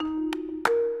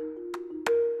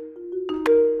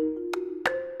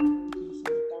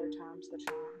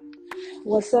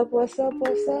What's up? What's up?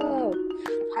 What's up?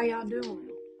 How y'all doing?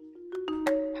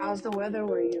 How's the weather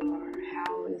where you are?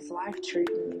 How is life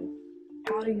treating you?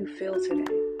 How do you feel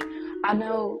today? I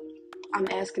know I'm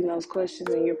asking those questions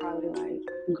and you're probably like,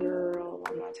 girl,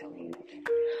 I'm not telling you nothing.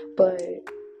 But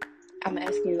I'm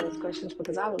asking you those questions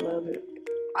because I would love it.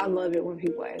 I love it when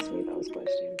people ask me those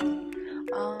questions.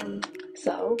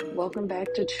 So welcome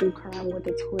back to True Crime with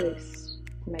a Twist.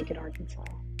 Make it Arkansas.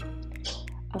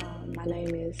 My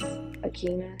name is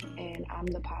Akina, and I'm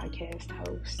the podcast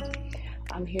host.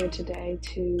 I'm here today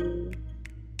to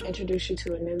introduce you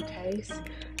to a new case,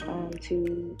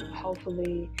 to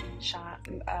hopefully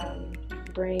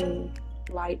bring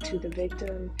light to the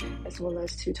victim, as well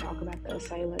as to talk about the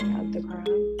assailant of the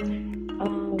crime.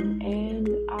 And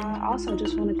I also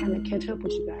just want to kind of catch up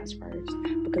with you guys first,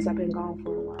 because I've been gone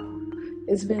for a while.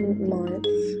 It's been months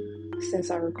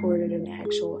since I recorded an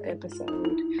actual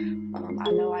episode. I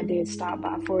know I did stop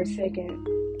by for a second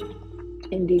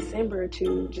in December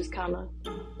to just kind of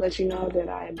let you know that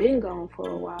I had been gone for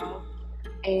a while.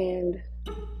 And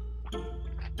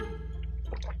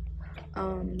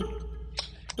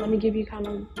let me give you kind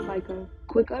of like a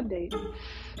quick update.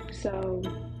 So,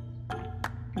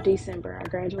 December, I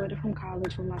graduated from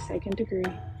college with my second degree,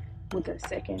 with a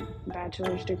second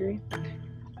bachelor's degree.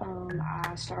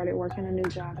 I started working a new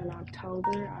job in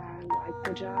October. I like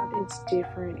the job. It's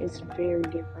different. It's very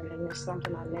different, and it's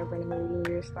something I never in a million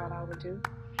years thought I would do.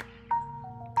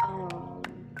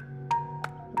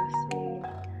 Let's see.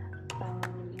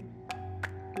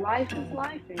 Life is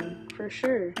lifing, for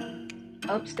sure.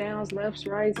 Ups, downs, lefts,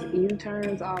 rights,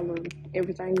 U-turns, all of them.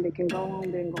 Everything that can go on,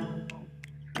 been going on.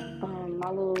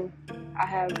 I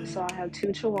have two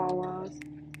Chihuahuas,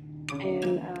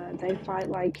 and they fight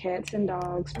like cats and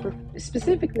dogs,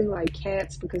 specifically like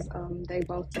cats because they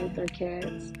both think they're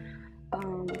cats,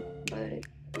 but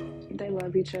they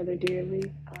love each other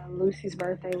dearly. Lucy's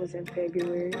birthday was in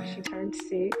February. She turned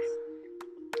 6.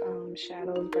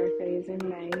 Shadow's birthday is in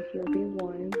May. He'll be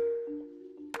 1.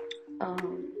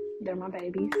 They're my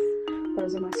babies.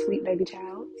 Those are my sweet baby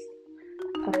childs.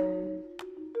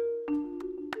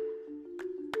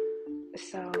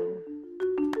 So,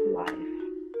 life.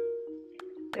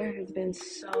 There has been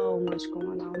so much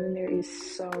going on, and there is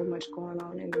so much going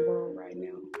on in the world right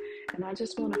now. And I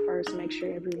just want to first make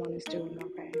sure everyone is doing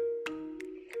okay.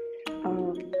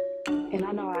 And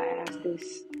I know I asked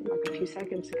this like a few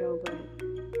seconds ago, but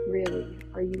really,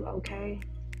 are you okay?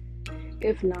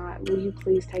 If not, will you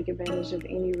please take advantage of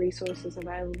any resources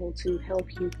available to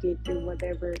help you get through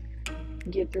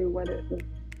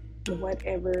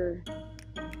whatever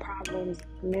problems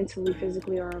mentally,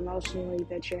 physically, or emotionally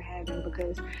that you're having,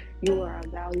 because you are a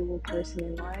valuable person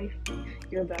in life,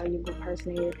 you're a valuable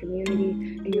person in your community,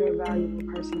 and you're a valuable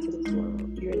person to this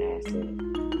world. You're an asset.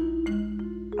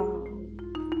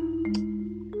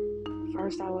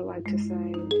 First, I would like to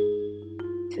say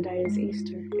today is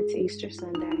Easter. It's Easter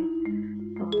Sunday.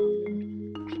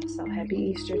 So happy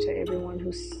Easter to everyone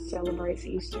who celebrates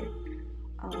Easter.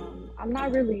 I'm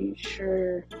not really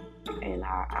sure, and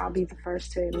I'll be the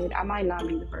first to admit, I might not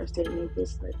be the first to admit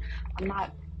this, but I'm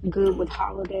not good with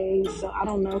holidays, so I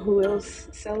don't know who else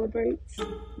celebrates,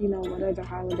 what other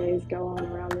holidays go on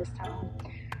around this time.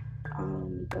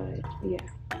 But yeah,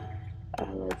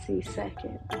 let's see,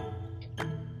 second.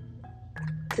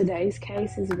 Today's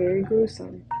case is very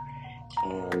gruesome,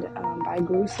 and by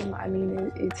gruesome, I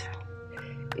mean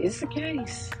it's a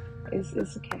case.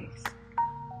 It's a case.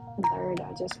 Third,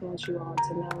 I just want you all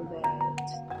to know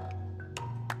that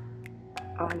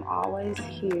I'm always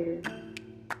here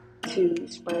to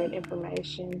spread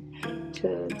information,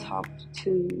 to talk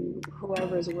to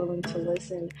whoever is willing to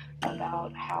listen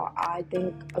about how I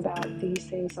think about these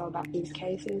things, so about these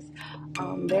cases.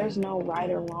 There's no right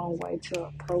or wrong way to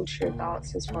approach your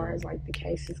thoughts as far as like the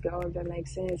cases go, if that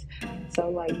makes sense. So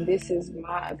like, this is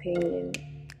my opinion.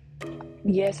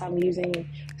 Yes, I'm using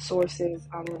sources.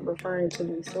 I'm referring to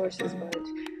these sources, but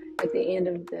at the end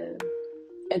of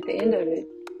it,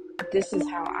 this is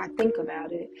how I think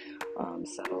about it.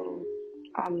 So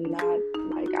I'm not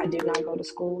like, I did not go to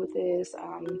school with this.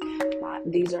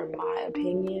 These are my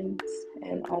opinions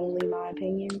and only my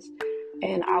opinions,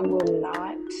 and I will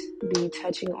not be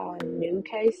touching on new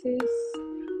cases.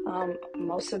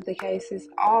 Most of the cases,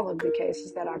 all of the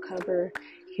cases that I cover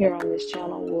here on this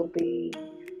channel will be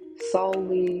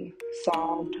solely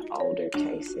solved older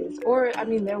cases, or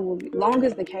there will be, long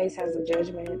as the case has a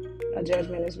judgment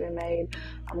has been made,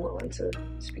 I'm willing to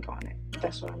speak on it.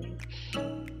 That's what I mean.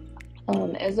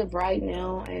 As of right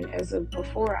now, and as of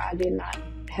before, I did not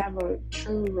have a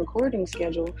true recording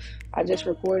schedule. I just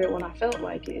recorded when I felt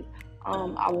like it.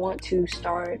 I want to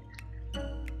start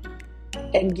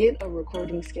and get a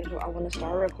recording schedule. I want to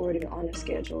start recording on a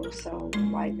schedule, so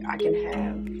like I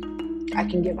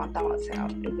can get my thoughts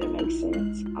out, if that makes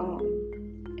sense.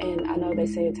 And I know they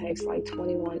say it takes like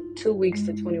 2 weeks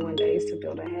to 21 days to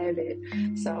build a habit.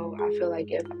 So I feel like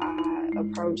if I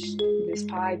approach this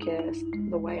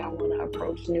podcast the way I want to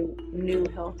approach new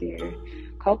healthier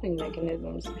coping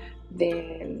mechanisms,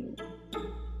 then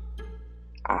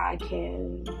I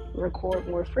can record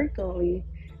more frequently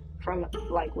from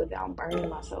like without burning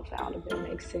myself out, if that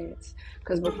makes sense.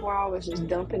 Because before I was just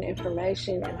dumping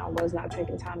information and I was not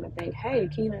taking time to think, hey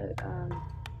Keena,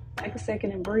 take a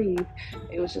second and breathe.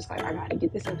 It was just like, I gotta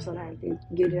get this episode out,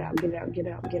 get it out.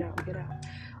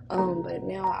 But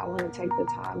now I want to take the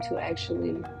time to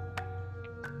actually,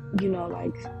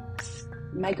 like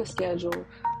make a schedule,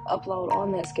 upload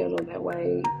on that schedule. That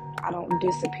way I don't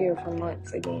disappear for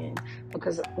months again,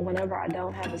 because whenever I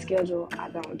don't have a schedule, I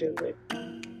don't do it.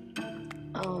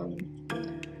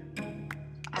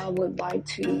 I would like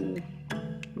to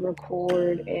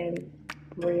record and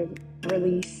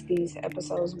release these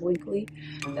episodes weekly.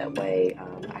 That way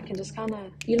I can just kind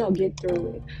of get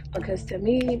through it, because to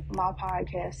me my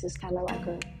podcast is kind of like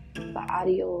the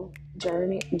audio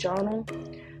journal.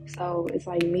 So it's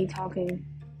like me talking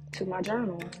to my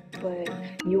journal, but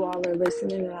you all are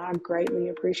listening, and I greatly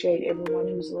appreciate everyone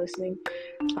who's listening.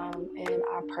 And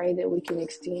I pray that we can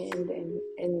extend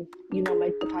and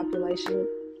make the population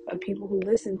of people who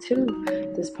listen to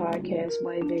this podcast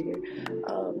way bigger.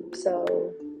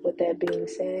 So with that being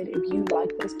said, if you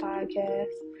like this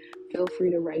podcast, feel free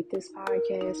to rate this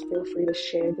podcast, feel free to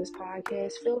share this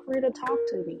podcast, feel free to talk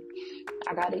to me.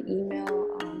 I got an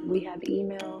email. We have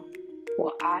email.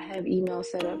 Well, I have email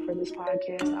set up for this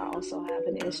podcast. I also have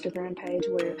an Instagram page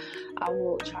where I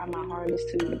will try my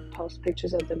hardest to post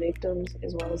pictures of the victims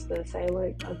as well as the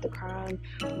assailant of the crime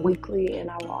weekly,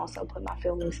 and I will also put my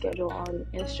filming schedule on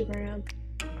Instagram.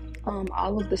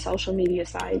 All of the social media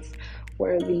sites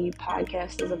where the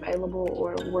podcast is available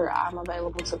or where I'm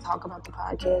available to talk about the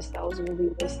podcast, those will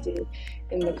be listed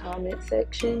in the comment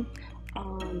section.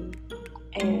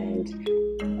 And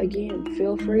again,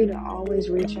 feel free to always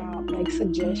reach out, make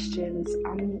suggestions.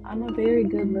 I'm a very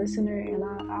good listener, and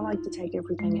I like to take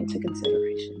everything into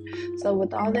consideration. So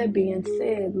with all that being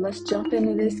said, let's jump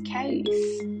into this case.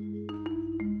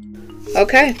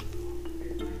 Okay.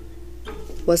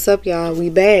 What's up, y'all? We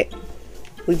back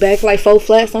like 4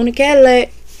 flats on the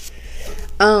Cadillac.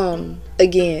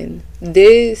 Again,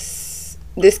 this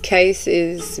case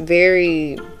is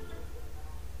very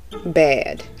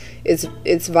bad.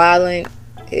 It's violent.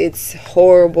 It's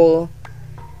horrible.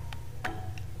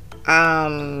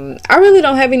 I really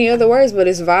don't have any other words, but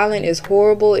it's violent, it's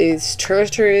horrible, it's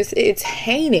treacherous, it's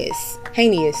heinous.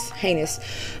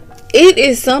 It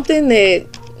is something that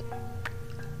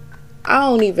I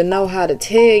don't even know how to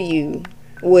tell you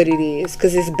what it is,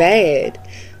 because it's bad.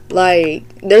 Like,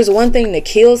 there's one thing to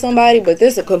kill somebody, but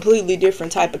there's a completely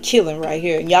different type of killing right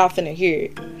here, and y'all finna hear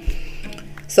it.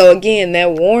 So again,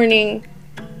 that warning,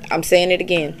 I'm saying it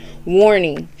again,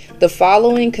 warning. The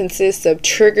following consists of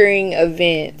triggering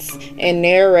events and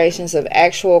narrations of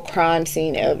actual crime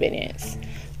scene evidence.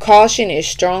 Caution is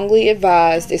strongly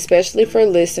advised, especially for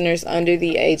listeners under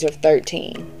the age of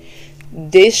 13.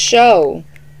 This show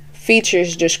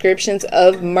features descriptions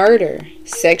of murder,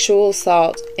 sexual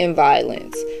assault, and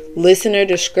violence. Listener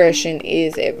discretion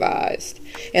is advised.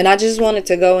 And I just wanted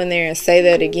to go in there and say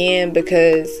that again,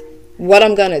 because what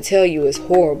I'm going to tell you is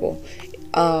horrible.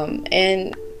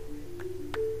 And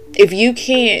if you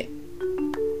can't,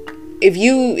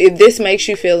 if this makes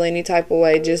you feel any type of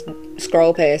way, just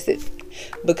scroll past it.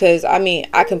 Because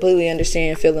I completely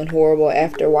understand feeling horrible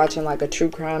after watching like a true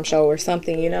crime show or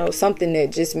something, something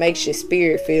that just makes your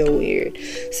spirit feel weird.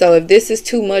 So if this is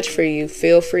too much for you,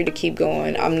 feel free to keep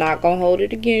going. I'm not going to hold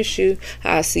it against you.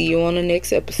 I'll see you on the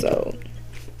next episode.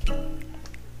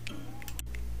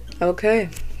 Okay,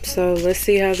 so let's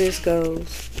see how this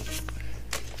goes.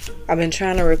 I've been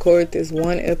trying to record this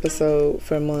one episode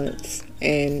for months,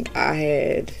 and I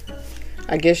had,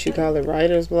 I guess you call it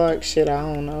writer's block. Shit, I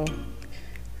don't know.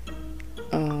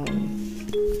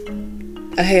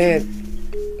 I had,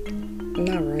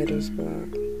 not writer's block,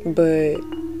 but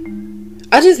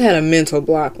I just had a mental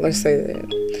block, let's say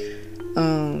that.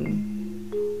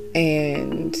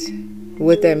 And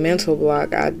with that mental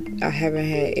block, I haven't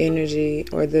had energy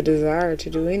or the desire to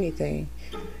do anything.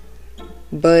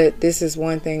 But this is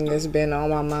one thing that's been on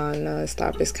my mind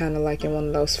nonstop. It's kind of like in one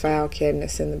of those file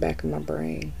cabinets in the back of my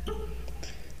brain.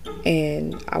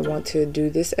 And I want to do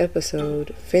this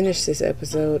episode, finish this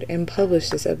episode, and publish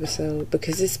this episode,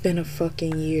 because it's been a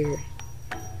fucking year.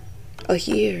 A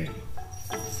year.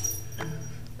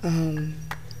 um,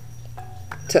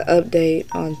 to update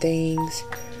on things.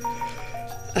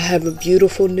 I have a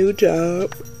beautiful new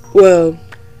job. Well,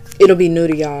 it'll be new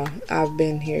to y'all. I've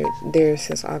been there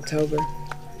since October.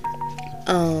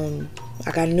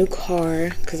 I got a new car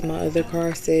because my other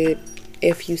car said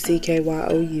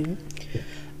FUCKYOU.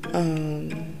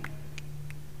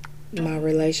 My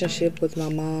relationship with my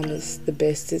mom is the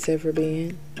best it's ever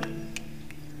been.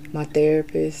 My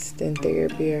therapist and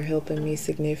therapy are helping me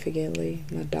significantly.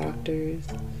 My doctors.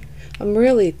 I'm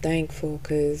really thankful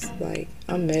because, like,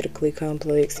 I'm medically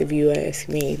complex if you ask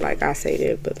me. Like, I say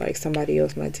that, but, like, somebody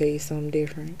else might tell you something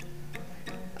different.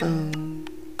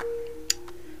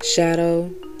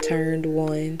 Shadow turned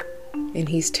 1, and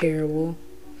he's terrible.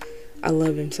 I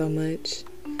love him so much.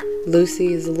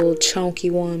 Lucy is a little chunky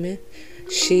woman.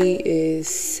 She is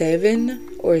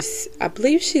 7, or I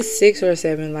believe she's 6 or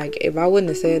 7. Like, if I wouldn't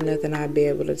have said nothing, I'd be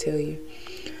able to tell you.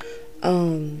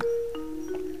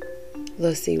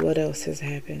 Let's see what else has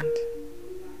happened.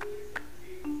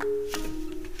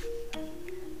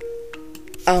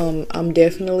 I'm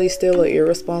definitely still an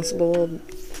irresponsible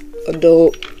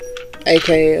adult,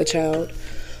 aka a child.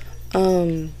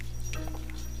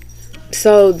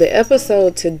 So the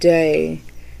episode today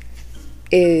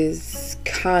is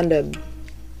kind of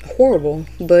horrible,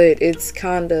 but it's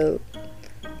kind of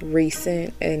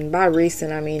recent, and by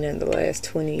recent I mean in the last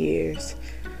 20 years.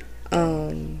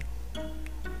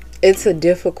 It's a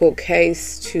difficult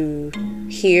case to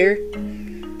hear,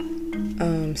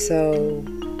 so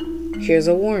here's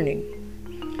a warning.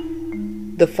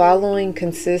 The following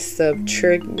consists of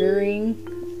triggering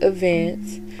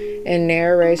events and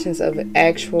narrations of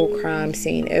actual crime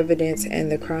scene evidence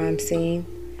and the crime scene.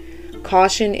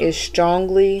 Caution is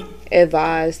strongly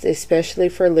advised, especially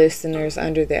for listeners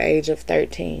under the age of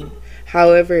 13.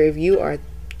 However, if you are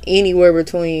anywhere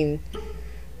between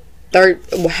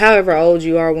however old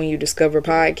you are when you discover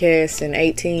podcasts and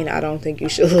 18, I don't think you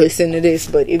should listen to this.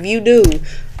 But if you do,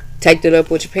 take that up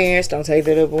with your parents. Don't take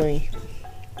that up with me.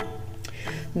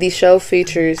 The show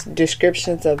features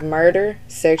descriptions of murder,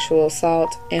 sexual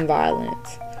assault, and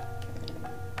violence.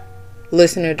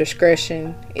 Listener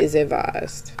discretion is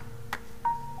advised.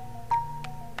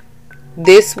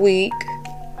 This week,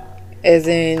 as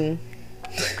in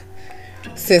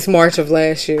since March of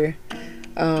last year,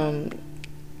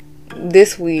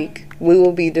 this week we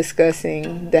will be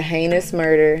discussing the heinous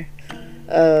murder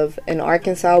of an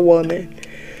Arkansas woman.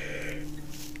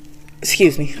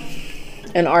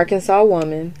 An Arkansas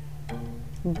woman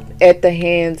at the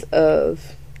hands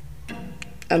of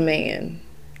a man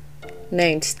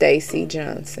named Stacey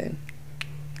Johnson.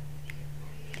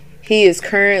 He is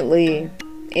currently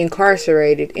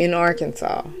incarcerated in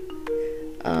Arkansas.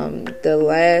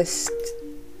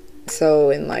 So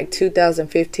in like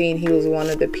 2015, he was one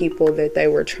of the people that they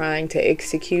were trying to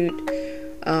execute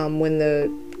when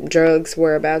the drugs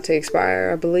were about to expire,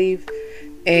 I believe.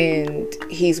 And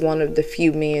he's one of the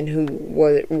few men who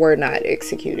were not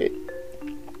executed.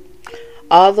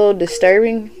 Although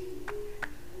disturbing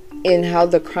in how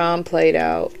the crime played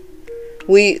out,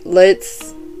 let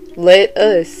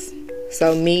us,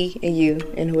 so me and you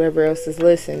and whoever else is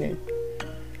listening,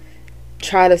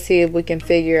 try to see if we can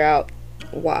figure out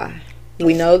why.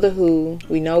 We know the who,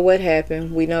 we know what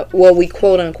happened, we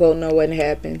quote unquote know what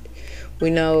happened,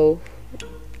 we know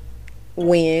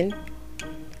when,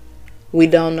 we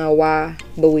don't know why,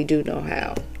 but we do know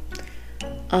how.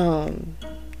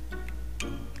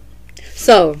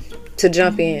 So to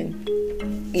jump in,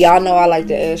 y'all know I like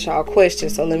to ask y'all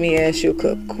questions, so let me ask you a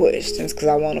couple questions because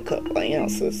I want a couple of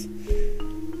answers.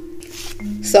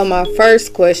 So my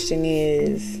first question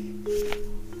is,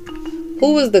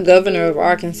 who was the governor of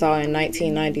Arkansas in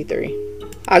 1993?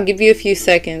 I'll give you a few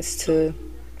seconds to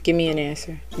give me an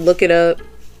answer. Look it up.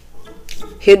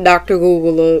 Hit Dr.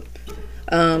 Google up.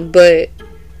 But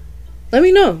let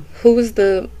me know, who was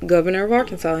the governor of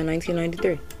Arkansas in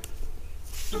 1993?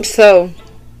 So,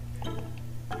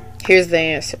 here's the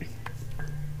answer.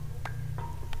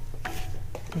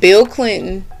 Bill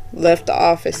Clinton left the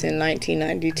office in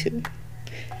 1992.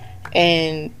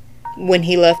 And when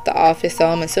he left the office, so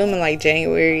I'm assuming like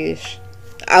January-ish.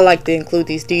 I like to include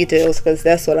these details because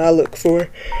that's what I look for.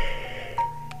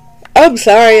 I'm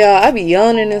sorry, y'all. I be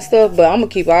yawning and stuff, but I'm going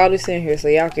to keep all this in here so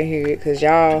y'all can hear it because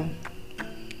y'all,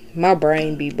 my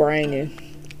brain be braining.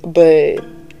 But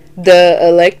the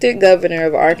elected governor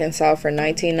of Arkansas for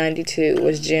 1992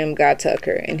 was Jim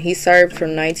Tucker, and he served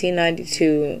from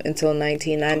 1992 until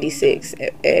 1996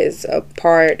 as a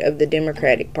part of the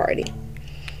Democratic Party.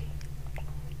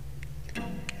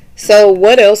 So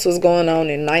what else was going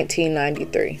on in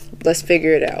 1993? Let's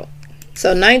figure it out. So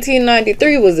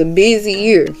 1993 was a busy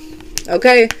year.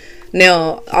 Okay,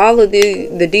 now all of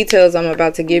the details I'm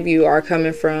about to give you are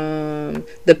coming from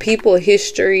the People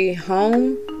History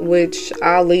Home, which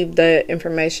I'll leave the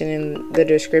information in the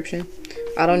description.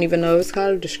 I don't even know if it's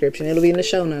called a description. It'll be in the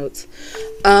show notes.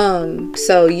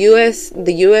 So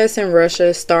the U.S. and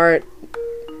Russia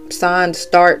signed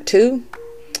START 2.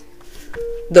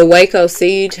 The Waco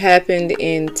siege happened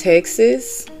in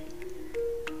Texas,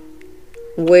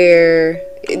 where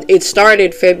it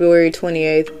started February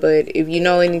 28th, but if you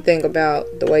know anything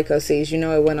about the Waco siege, you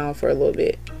know it went on for a little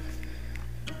bit.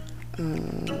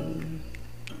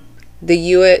 The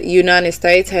United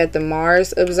States had the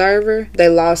Mars Observer. They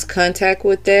lost contact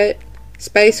with that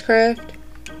spacecraft.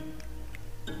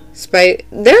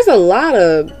 There's a lot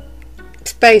of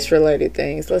space-related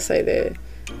things, let's say that.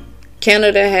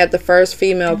 Canada had the first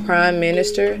female prime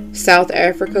minister. South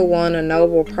Africa won a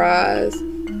Nobel Prize.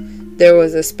 There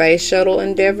was a space shuttle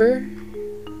endeavor.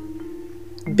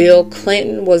 Bill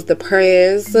Clinton was the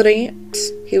president.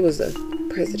 He was the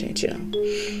president, you know.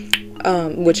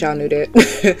 Which y'all knew that.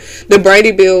 The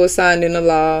Brady Bill was signed into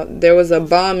law. There was a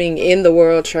bombing in the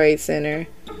World Trade Center.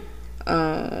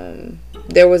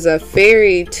 There was a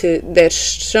ferry that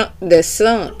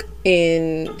sunk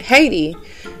in Haiti,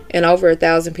 and over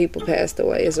 1,000 people passed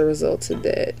away as a result of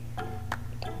that.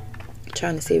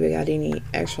 Trying to see if I got any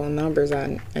actual numbers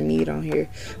I need on here,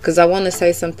 because I want to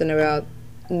say something about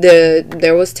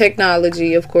there was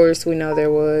technology. Of course, we know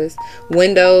there was.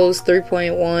 Windows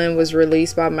 3.1 was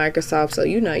released by Microsoft, so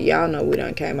y'all know we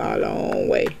done came a long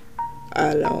way.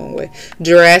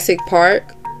 Jurassic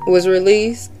Park was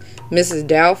released. Mrs.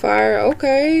 Doubtfire,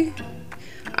 okay.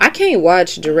 I can't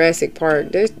watch Jurassic Park.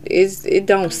 It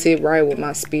don't sit right with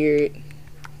my spirit.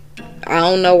 I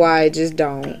don't know why, it just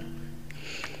don't.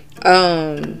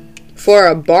 For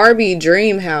a Barbie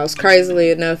dream house,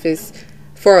 crazily enough,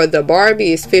 for the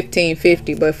Barbie is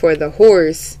 $15.50, but for the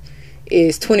horse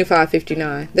is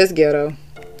 $25.59. That's ghetto.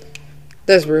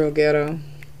 That's real ghetto.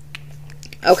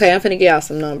 Okay, I'm finna give y'all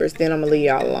some numbers, then I'm gonna leave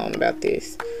y'all alone about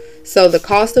this. So the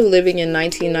cost of living in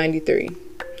 1993.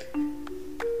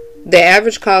 The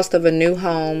average cost of a new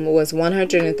home was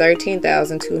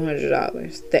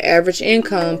 $113,200. The average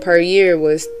income per year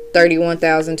was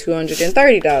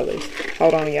 $31,230.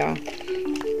 Hold on, y'all.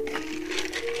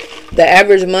 The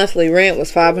average monthly rent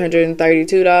was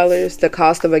 $532. The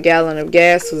cost of a gallon of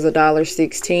gas was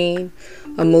 $1.16.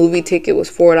 A movie ticket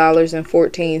was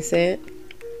 $4.14.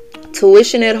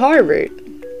 Tuition at Harvard,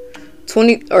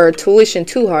 tuition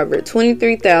to Harvard,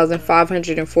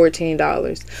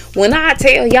 $23,514. When I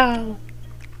tell y'all,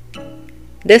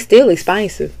 that's still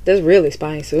expensive. That's really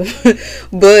expensive.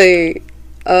 But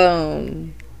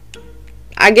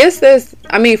I guess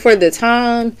for the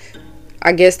time,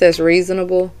 I guess that's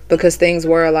reasonable, because things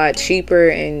were a lot cheaper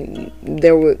and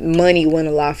money went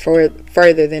a lot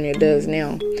further than it does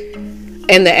now.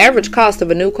 And the average cost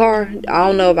of a new car, I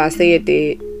don't know if I said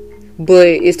that, but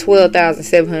it's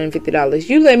 $12,750.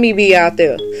 You let me be out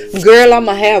there, girl.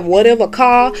 I'ma have whatever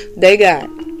car they got,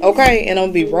 okay? And I'm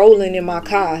gonna be rolling in my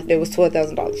car that was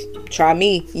 $12,000. Try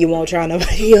me, you won't try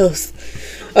nobody else.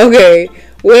 Okay.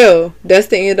 Well, that's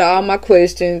the end of all my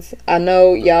questions. I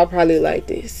know y'all probably like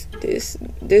this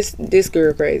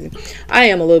girl crazy. I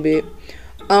am a little bit.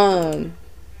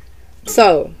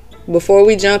 So before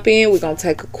we jump in, we're gonna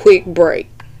take a quick break.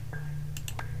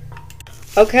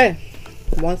 Okay.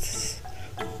 Once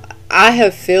I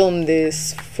have filmed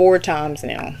this 4 times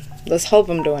now. Let's hope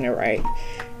I'm doing it right.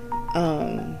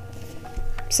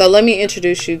 So let me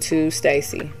introduce you to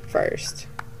Stacey first.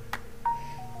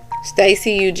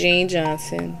 Stacey Eugene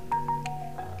Johnson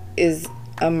is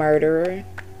a murderer,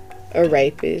 a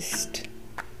rapist,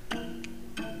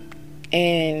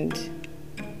 and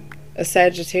a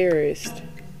Sagittarius.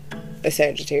 A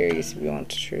Sagittarius, if you want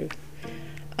the truth.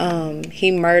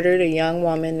 He murdered a young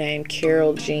woman named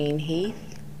Carol Jean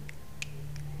Heath,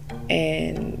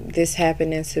 and this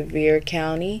happened in Sevier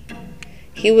County.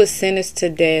 He was sentenced to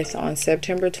death on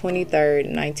September 23rd,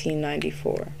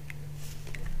 1994.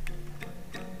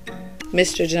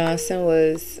 Mr. Johnson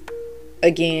was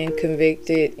again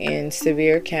convicted in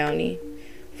Sevier County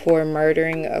for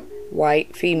murdering a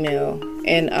white female,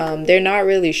 and they're not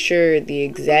really sure the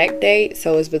exact date,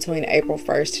 so it's between April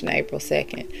 1st and April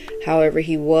 2nd. However,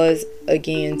 he was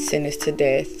again sentenced to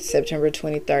death September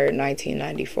 23rd,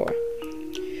 1994.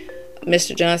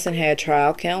 Mr. Johnson had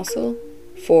trial counsel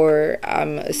for,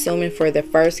 I'm assuming, for the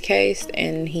first case,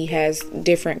 and he has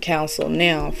different counsel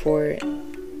now for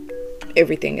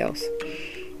everything else.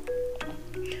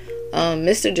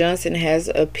 Mr. Johnson has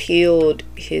appealed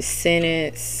his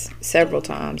sentence several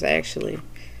times, actually.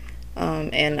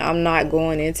 And I'm not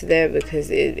going into that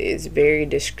because it is very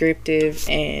descriptive,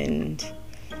 and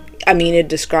I mean, it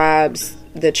describes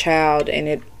the child, and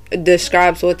it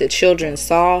describes what the children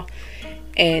saw,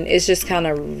 and it's just kind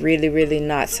of really, really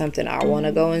not something I want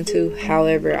to go into.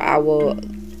 However, I will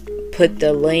put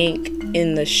the link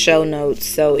in the show notes,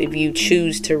 so if you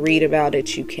choose to read about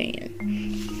it, you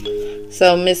can.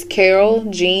 So Miss Carol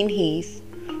Jean Heath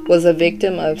was a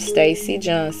victim of Stacey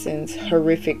Johnson's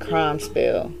horrific crime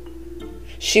spell.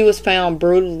 She was found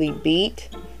brutally beat,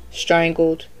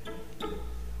 strangled,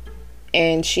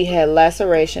 and she had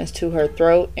lacerations to her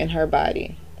throat and her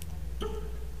body.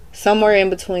 Somewhere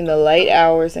in between the late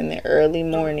hours and the early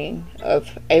morning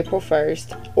of April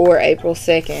 1st or April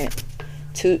 2nd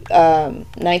to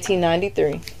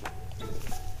 1993.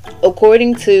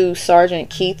 According to Sergeant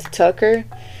Keith Tucker,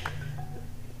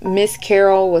 Miss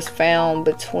Carol was found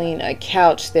between a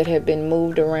couch that had been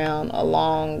moved around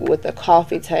along with a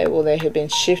coffee table that had been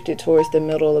shifted towards the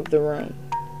middle of the room.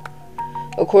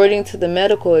 According to the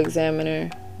medical examiner,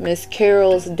 Miss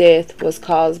Carol's death was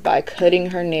caused by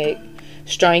cutting her neck,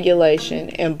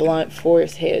 strangulation, and blunt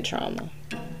force head trauma.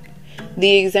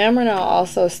 The examiner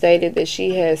also stated that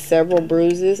she had several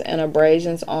bruises and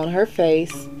abrasions on her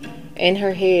face and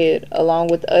her head, along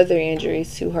with other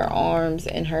injuries to her arms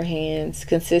and her hands,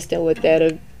 consistent with that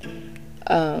of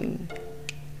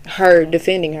her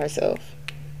defending herself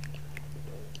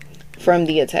from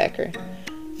the attacker.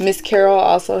 Miss Carol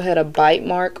also had a bite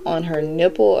mark on her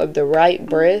nipple of the right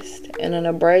breast and an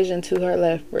abrasion to her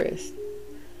left breast.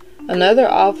 Another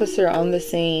officer on the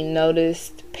scene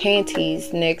noticed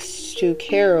panties next to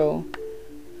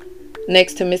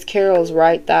Miss Carol's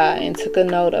right thigh, and took a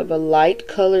note of a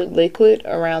light-colored liquid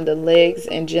around the legs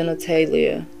and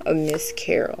genitalia of Miss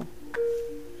Carol.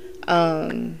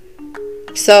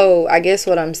 So I guess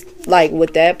what I'm like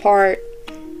with that part,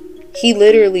 he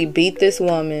literally beat this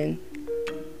woman,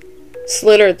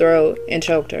 slit her throat, and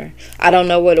choked her. I don't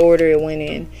know what order it went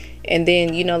in. And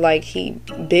then, like, he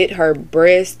bit her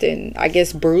breast and I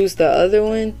guess bruised the other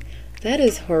one. That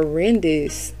is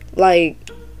horrendous. Like,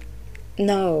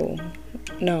 no,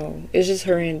 it's just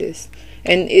horrendous.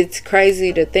 And it's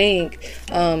crazy to think,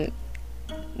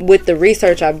 with the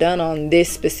research I've done on this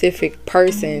specific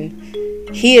person,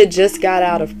 he had just got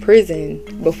out of prison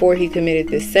before he committed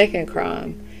this second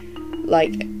crime.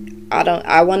 Like,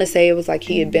 I want to say it was like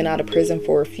he had been out of prison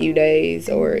for a few days,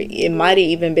 or it might have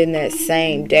even been that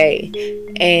same day.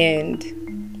 And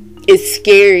it's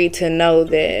scary to know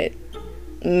that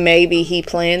maybe he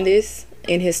planned this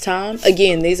in his time.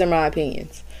 Again, these are my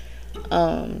opinions.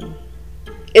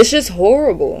 It's just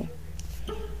horrible.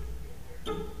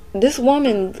 This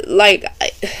woman, like,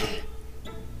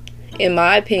 in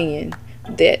my opinion,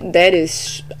 that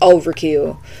is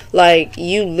overkill. Like,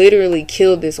 you literally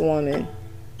killed this woman.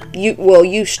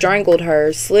 You strangled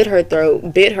her, slit her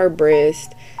throat, bit her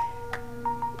breast,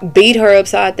 beat her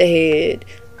upside the head.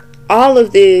 All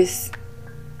of this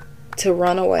to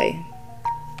run away.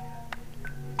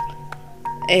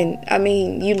 And, I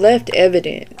mean, you left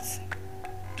evidence.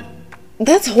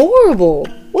 That's horrible.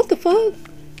 What the fuck?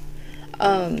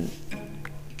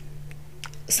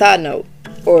 Side note,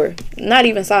 or not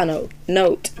even side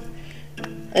note.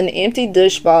 An empty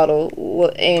dish bottle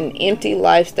and empty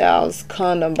Lifestyles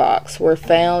condom box were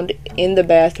found in the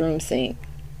bathroom sink.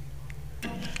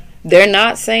 They're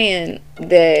not saying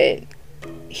that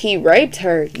he raped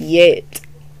her yet.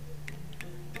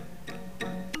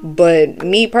 But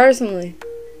me personally,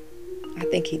 I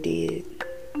think he did.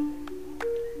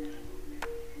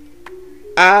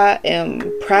 I am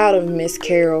proud of Miss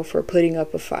Carol for putting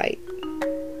up a fight.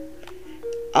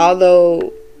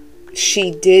 Although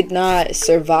she did not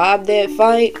survive that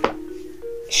fight,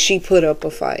 she put up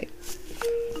a fight.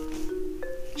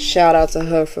 Shout out to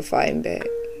her for fighting back.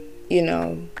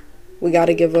 We got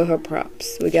to give her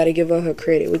props. We got to give her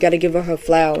credit. We got to give her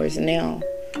flowers now.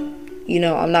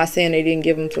 I'm not saying they didn't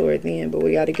give them to her then, but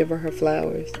we got to give her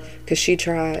flowers. Because she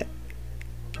tried.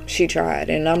 She tried.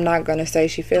 And I'm not going to say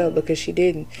she failed, because she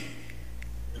didn't.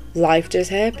 Life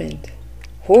just happened.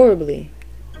 Horribly.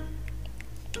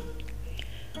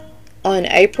 On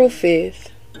April 5th,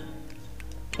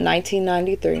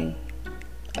 1993,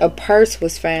 a purse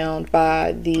was found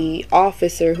by the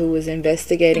officer who was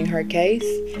investigating her case,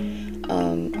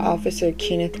 Officer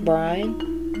Kenneth Bryan.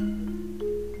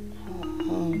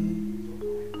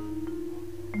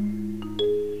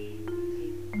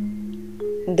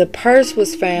 The purse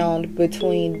was found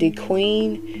between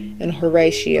DeQueen and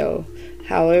Horatio.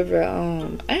 However,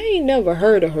 I ain't never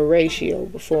heard of Horatio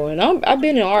before, and I've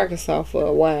been in Arkansas for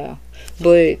a while.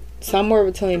 But somewhere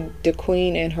between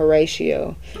DeQueen and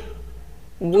Horatio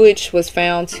which was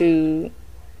found to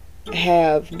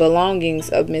have belongings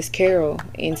of Miss Carroll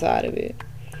inside of it.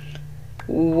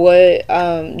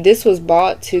 This was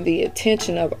brought to the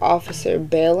attention of Officer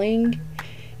Belling,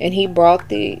 and he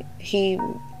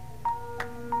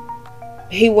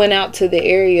went out to the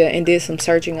area and did some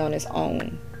searching on his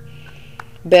own.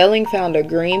 Belling found a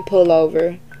green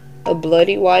pullover, a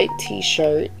bloody white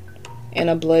t-shirt, and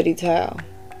a bloody towel.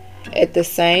 At the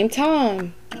same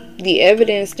time, the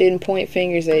evidence didn't point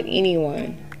fingers at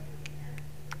anyone,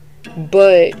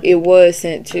 but it was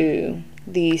sent to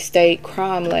the State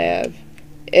Crime Lab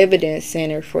Evidence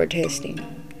Center for testing.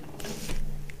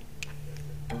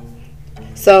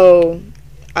 So,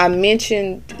 I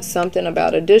mentioned something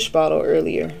about a dish bottle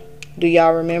earlier. Do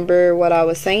y'all remember what I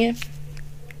was saying?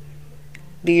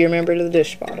 Do you remember the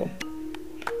dish bottle?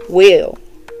 Well,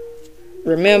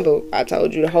 remember, I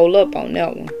told you to hold up on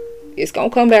that one. It's gonna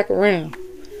come back around.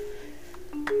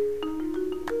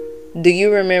 Do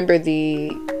you remember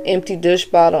the empty dish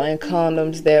bottle and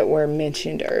condoms that were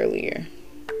mentioned earlier?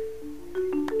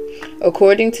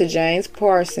 According to James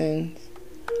Parsons,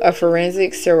 a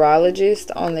forensic serologist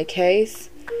on the case,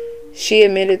 she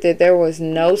admitted that there was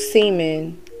no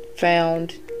semen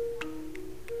found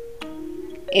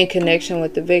in connection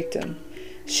with the victim.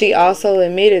 She also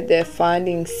admitted that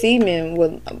finding semen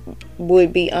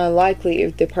would be unlikely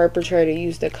if the perpetrator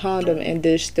used a condom and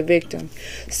dished the victim.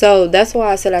 So that's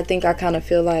why I said I think I kind of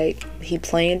feel like he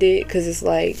planned it, because it's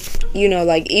like, you know,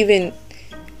 like even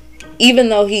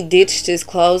though he ditched his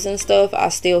clothes and stuff, I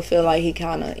still feel like he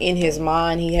kind of, in his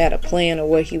mind, he had a plan of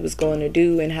what he was going to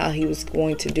do and how he was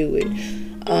going to do it.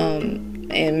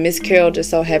 And Miss Carroll just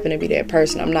so happened to be that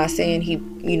person. I'm not saying he,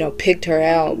 you know, picked her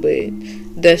out, but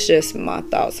that's just my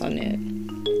thoughts on that.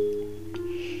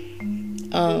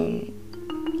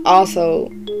 Also,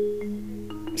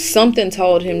 something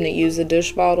told him to use a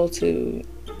dish bottle to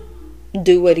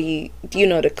do what he, you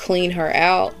know, to clean her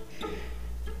out.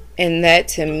 And that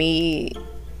to me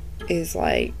is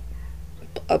like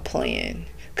a plan.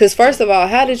 Because first of all,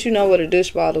 how did you know what a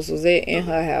dish bottles was in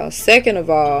her house? Second of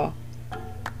all,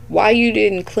 why you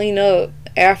didn't clean up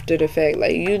after the fact?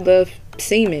 Like, you left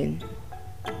semen,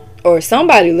 or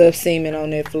somebody left semen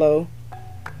on that floor.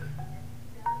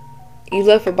 You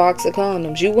left a box of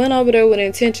condoms. You went over there with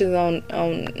intentions on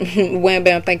wham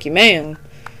bam thank you ma'am,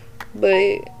 but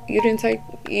you didn't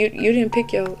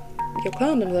pick your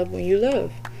condoms up when you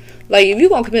left. Like, if you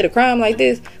gonna commit a crime like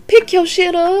this, pick your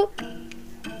shit up.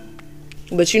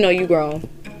 But you know you grown.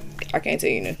 I can't tell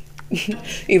you nothing.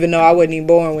 Even though I wasn't even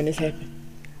born when this happened.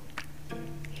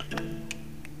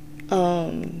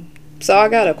 So I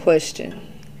got a question.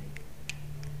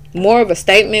 More of a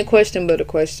statement question, but a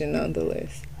question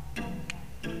nonetheless.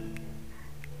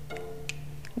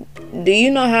 Do you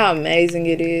know how amazing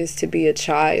it is to be a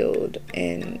child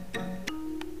and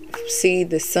see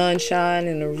the sunshine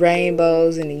and the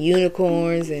rainbows and the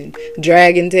unicorns and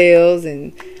dragon tails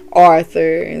and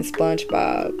Arthur and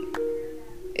SpongeBob?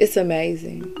 It's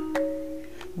amazing.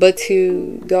 But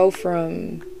to go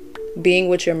from being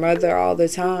with your mother all the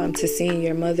time to seeing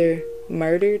your mother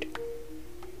murdered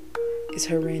is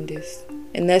horrendous.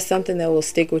 And that's something that will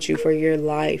stick with you for your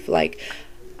life. Like,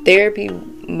 therapy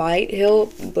might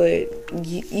help, but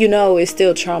you know it's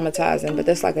still traumatizing, but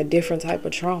that's like a different type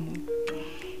of trauma.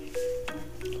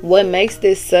 What makes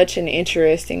this such an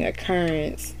interesting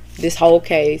occurrence, this whole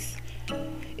case,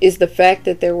 is the fact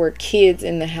that there were kids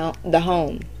in the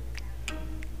home,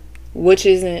 which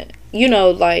isn't, you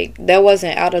know, like, that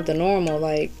wasn't out of the normal.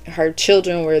 Like, her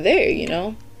children were there, you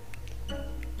know.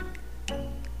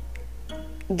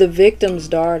 The victim's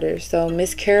daughter, so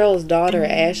Miss Carroll's daughter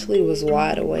Ashley, was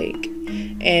wide awake,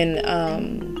 and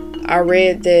I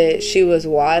read that she was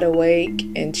wide awake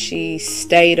and she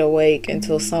stayed awake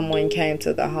until someone came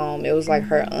to the home. It was like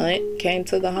her aunt came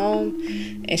to the home,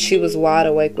 and she was wide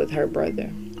awake with her brother.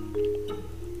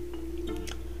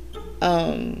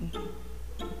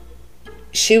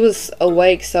 She was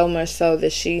awake so much so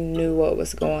that she knew what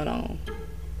was going on.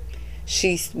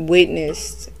 She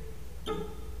witnessed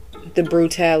the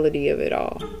brutality of it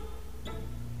all.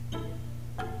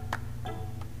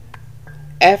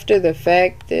 After the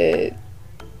fact that,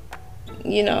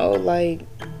 you know, like,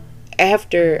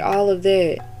 after all of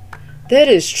that, that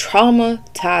is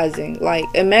traumatizing. Like,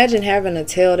 imagine having to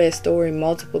tell that story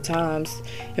multiple times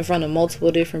in front of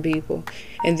multiple different people,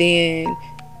 and then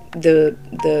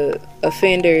the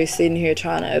offender is sitting here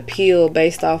trying to appeal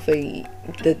based off of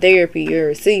the therapy you're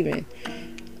receiving.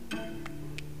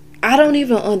 I don't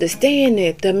even understand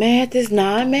it. The math is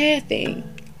not mathing.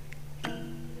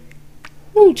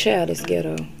 Ooh, child, is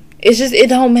ghetto. It's just, it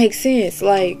don't make sense.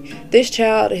 Like, this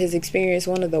child has experienced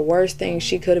one of the worst things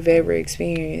she could have ever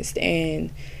experienced, and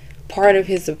part of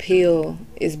his appeal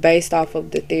is based off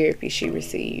of the therapy she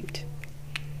received,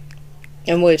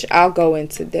 in which I'll go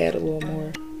into that a little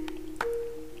more.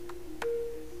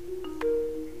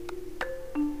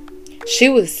 She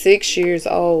was 6 years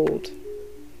old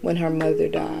when her mother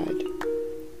died.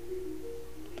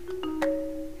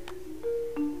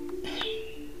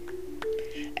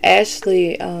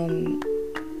 Ashley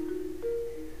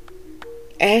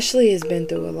has been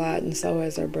through a lot, and so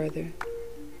has her brother.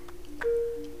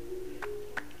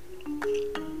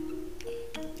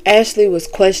 Ashley was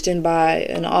questioned by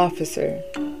an officer,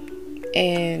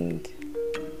 and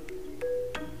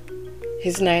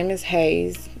his name is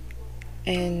Hayes,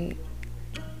 and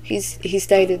he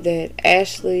stated that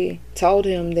Ashley told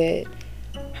him that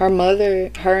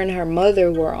her and her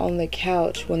mother were on the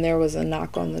couch when there was a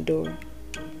knock on the door.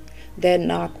 That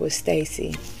knock was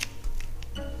Stacey.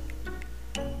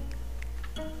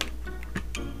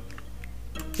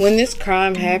 When this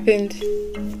crime happened,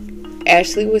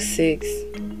 Ashley was 6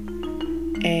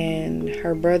 and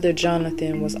her brother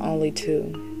Jonathan was only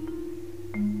 2.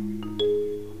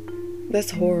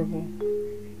 That's horrible.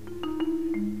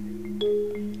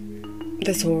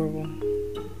 That's horrible.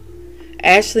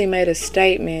 Ashley made a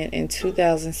statement in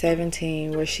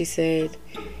 2017 where she said,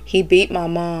 "He beat my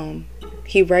mom.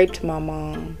 He raped my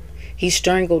mom. He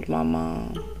strangled my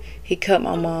mom. He cut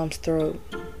my mom's throat.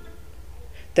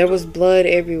 There was blood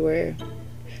everywhere.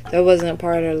 That wasn't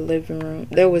part of the living room.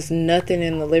 There was nothing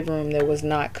in the living room that was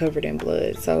not covered in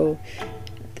blood." So,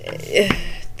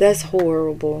 that's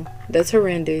horrible. That's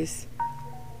horrendous.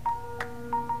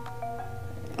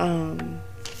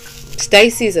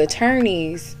 Stacey's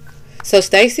attorneys. So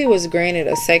Stacey was granted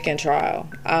a second trial.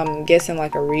 I'm guessing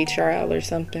like a retrial or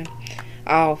something.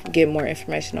 I'll get more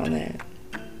information on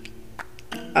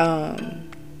that.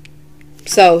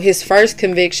 So his first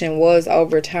conviction was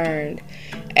overturned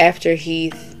after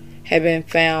Heath had been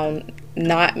found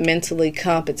not mentally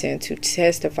competent to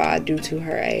testify due to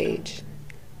her age.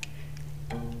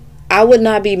 I would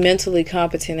not be mentally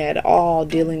competent at all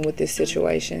dealing with this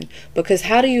situation, because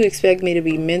how do you expect me to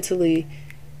be mentally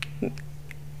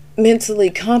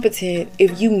competent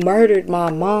if you murdered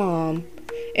my mom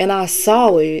and I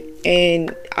saw it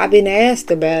and I've been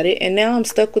asked about it, and now I'm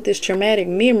stuck with this traumatic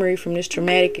memory from this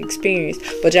traumatic experience,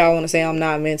 but y'all want to say I'm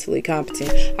not mentally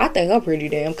competent? I think I'm pretty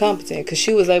damn competent, because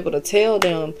she was able to tell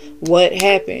them what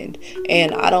happened,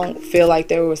 and I don't feel like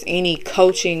there was any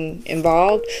coaching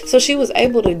involved, so she was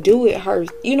able to do it her,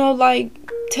 like,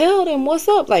 tell them what's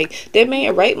up. Like, that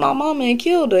man raped my mama and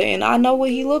killed her, and I know what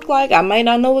he looked like. I may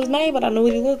not know his name, but I know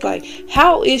what he looked like.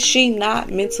 How is she not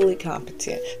mentally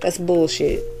competent? That's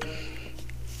bullshit.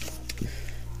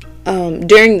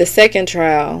 During the second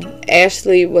trial,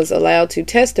 Ashley was allowed to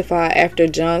testify after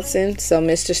Johnson, so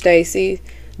Mr. Stacey,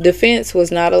 defense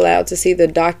was not allowed to see the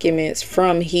documents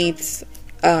from Heath's,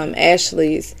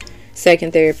 Ashley's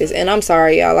second therapist. And I'm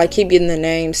sorry, y'all, I keep getting the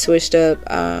names switched up.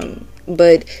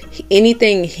 But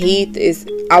anything Heath is,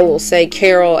 I will say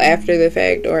Carol after the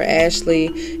fact, or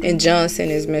Ashley, and Johnson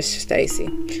is Mr. Stacey.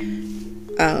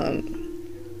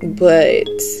 But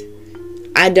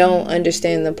I don't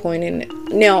understand the point in it.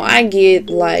 Now, I get,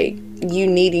 like, you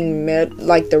needing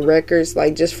like the records,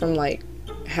 like, just from like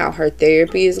how her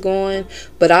therapy is going,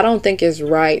 but I don't think it's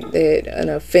right that an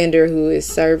offender who is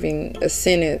serving a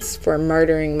sentence for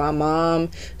murdering my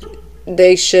mom,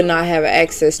 they should not have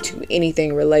access to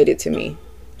anything related to me.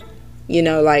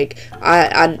 Like,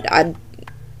 I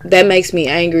that makes me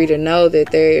angry to know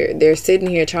that they're sitting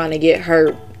here trying to get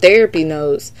her therapy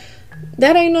notes.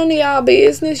 That ain't none of y'all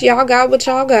business. Y'all got what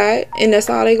y'all got, and that's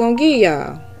all they gonna give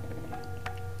y'all.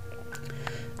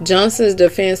 Johnson's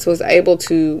defense was able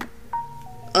to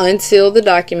unseal the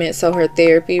documents, so her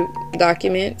therapy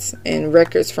documents and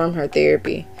records from her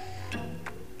therapy.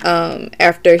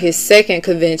 After his second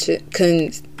conviction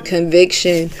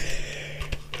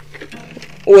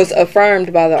was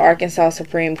affirmed by the Arkansas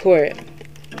Supreme Court,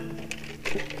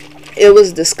 it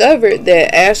was discovered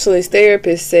that Ashley's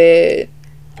therapist said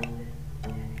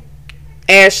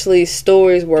Ashley's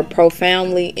stories were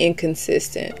profoundly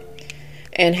inconsistent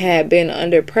and had been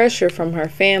under pressure from her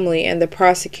family and the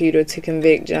prosecutor to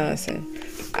convict Johnson.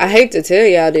 I hate to tell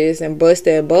y'all this and bust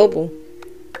that bubble.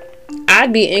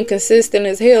 I'd be inconsistent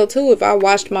as hell too if I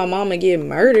watched my mama get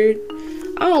murdered.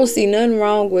 I don't see nothing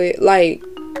wrong with, like,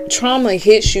 trauma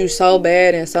hits you so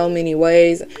bad in so many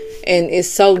ways, and it's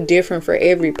so different for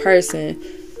every person.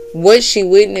 What she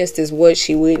witnessed is what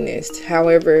she witnessed.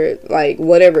 However, like,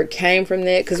 whatever came from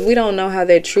that, because we don't know how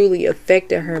that truly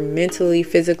affected her mentally,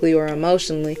 physically, or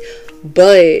emotionally,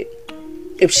 but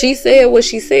If she said what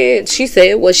she said, she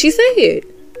said what she said.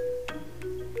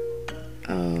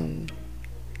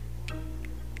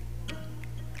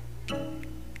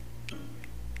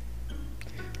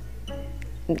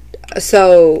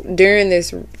 So during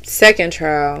this second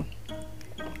trial,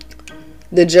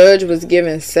 the judge was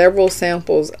given several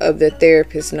samples of the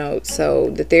therapist notes. So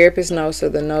the therapist notes are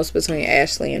the notes between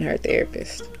Ashley and her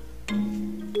therapist.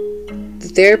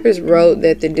 The therapist wrote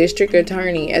that the district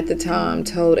attorney at the time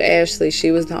told Ashley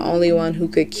she was the only one who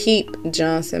could keep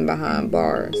Johnson behind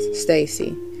bars,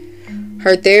 Stacey.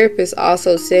 Her therapist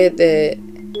also said that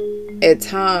at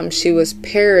times she was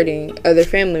parroting other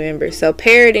family members. So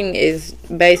parroting is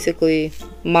basically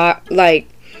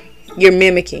you're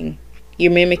mimicking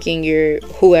your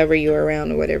whoever you're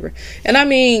around or whatever. And I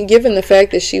mean, given the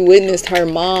fact that she witnessed her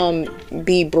mom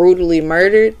be brutally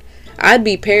murdered, I'd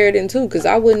be parroting too, because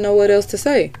I wouldn't know what else to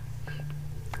say.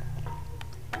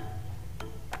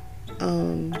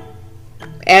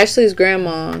 Ashley's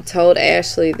grandma told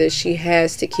Ashley that she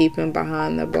has to keep him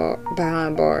behind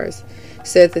bars,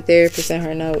 said the therapist in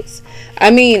her notes.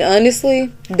 I mean,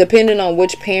 honestly, depending on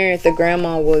which parent the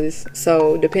grandma was,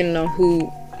 so depending on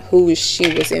who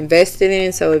she was invested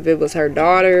in, so if it was her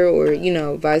daughter or,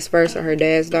 vice versa, her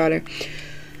dad's daughter.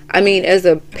 I mean, as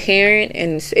a parent,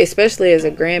 and especially as a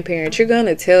grandparent, you're going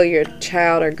to tell your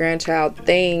child or grandchild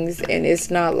things, and it's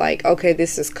not like, okay,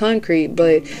 this is concrete,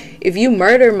 but if you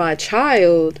murder my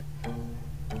child,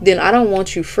 then I don't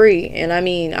want you free. And I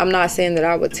mean, I'm not saying that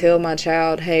I would tell my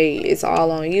child, hey, it's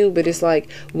all on you, but it's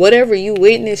like, whatever you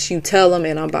witness, you tell them,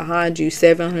 and I'm behind you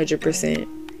 700%.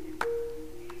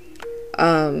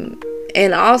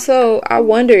 And also, I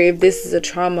wonder if this is a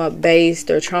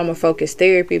trauma-based or trauma-focused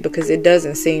therapy, because it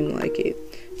doesn't seem like it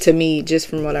to me, just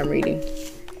from what I'm reading.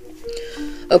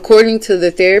 According to the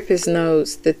therapist's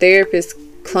notes, the therapist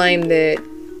claimed that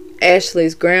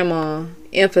Ashley's grandma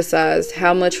emphasized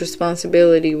how much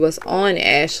responsibility was on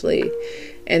Ashley,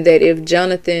 and that if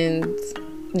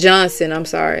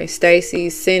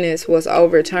Stacey's sentence was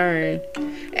overturned,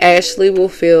 Ashley will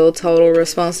feel total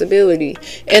responsibility.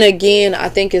 And again, I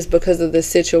think it's because of the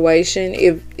situation.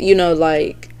 If,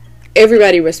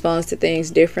 everybody responds to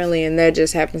things differently, and that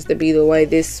just happens to be the way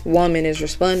this woman is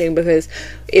responding, because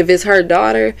if it's her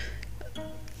daughter,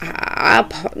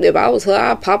 if I was her,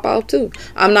 I'd pop off too.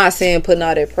 I'm not saying putting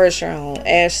all that pressure on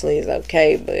Ashley is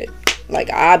okay, but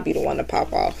I'd be the one to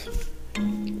pop off.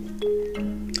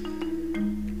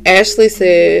 Ashley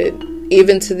said,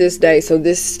 even to this day, so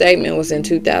this statement was in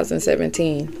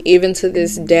 2017, even to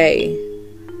this day,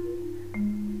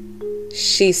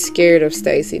 she's scared of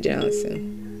Stacey Johnson.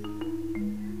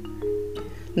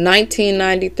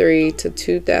 1993 to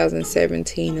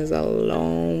 2017 is a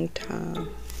long time.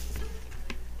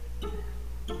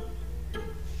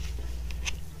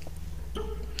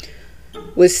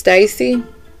 With Stacey,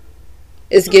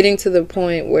 it's getting to the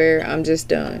point where I'm just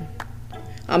done.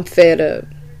 I'm fed up.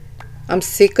 I'm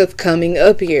sick of coming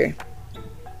up here.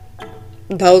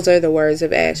 Those are the words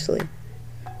of Ashley.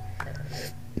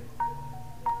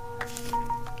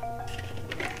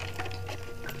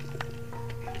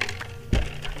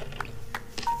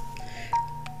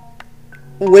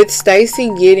 With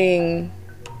Stacey getting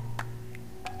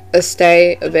a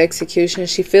stay of execution,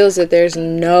 she feels that there's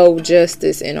no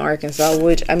justice in Arkansas,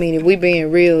 which, I mean, if we being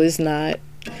real, it's not.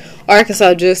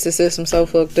 Arkansas justice system so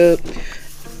fucked up.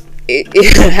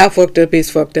 How fucked up is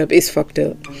fucked up. It's fucked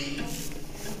up.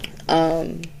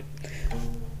 I'm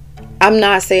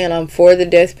not saying I'm for the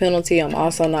death penalty. I'm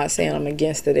also not saying I'm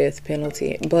against the death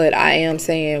penalty. But I am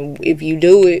saying, if you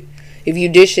do it, if you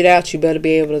dish it out, you better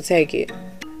be able to take it.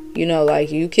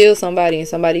 You kill somebody and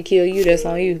somebody kill you, that's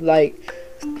on you.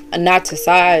 Not to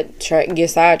get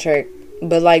sidetracked,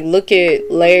 but look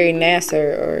at Larry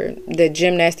Nassar, or the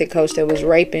gymnastic coach that was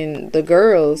raping the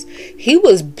girls. He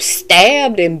was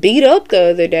stabbed and beat up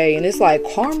the other day, and it's like,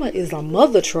 karma is a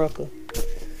mother trucker.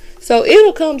 So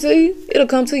it'll come to you. It'll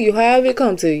come to you however it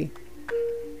come to you.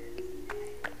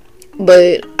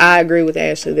 But I agree with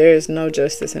Ashley. There is no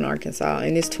justice in Arkansas,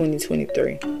 and it's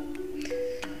 2023.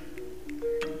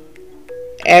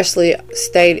 Ashley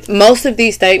stated, most of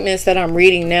these statements that I'm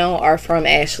reading now are from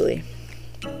Ashley.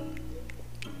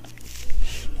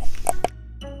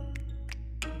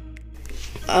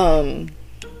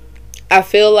 I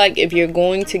feel like if you're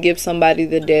going to give somebody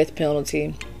the death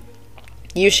penalty,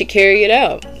 you should carry it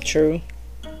out. True.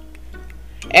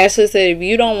 Ashley said if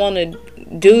you don't want to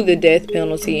do the death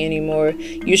penalty anymore,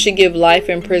 you should give life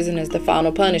in prison as the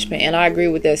final punishment. And I agree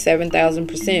with that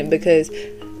 7,000%, because,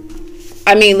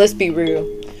 I mean, let's be real.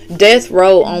 Death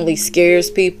row only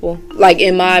scares people. Like,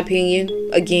 in my opinion,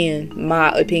 again, my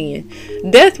opinion,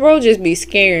 death row just be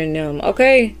scaring them.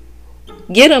 Okay,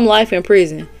 get them life in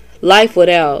prison, life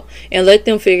without, and let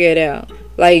them figure it out.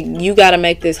 Like, you gotta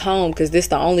make this home because this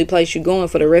the only place you're going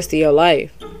for the rest of your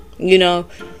life. You know,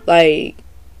 like,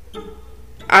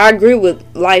 I agree with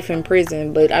life in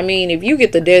prison, but I mean, if you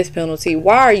get the death penalty,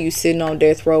 why are you sitting on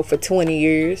death row for 20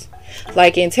 years?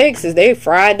 Like in Texas, they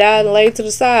fried, died, and laid to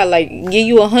the side. Like, give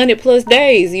you 100+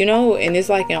 days, you know? And it's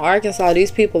like in Arkansas,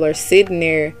 these people are sitting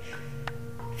there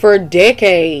for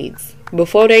decades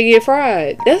before they get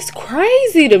fried. That's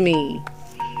crazy to me.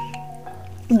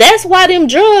 That's why them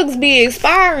drugs be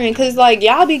expiring, because, like,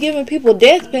 y'all be giving people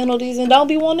death penalties and don't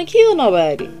be wanting to kill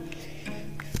nobody.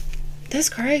 That's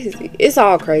crazy. It's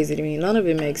all crazy to me. None of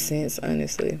it makes sense,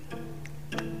 honestly.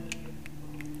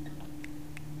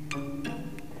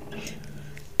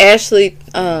 Ashley,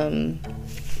 I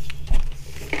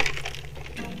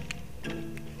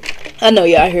know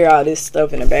y'all hear all this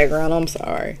stuff in the background. I'm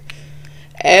sorry.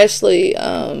 Ashley,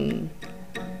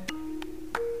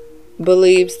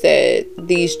 believes that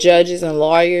these judges and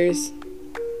lawyers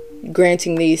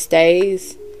granting these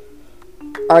stays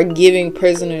are giving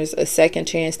prisoners a second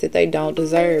chance that they don't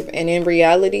deserve. And in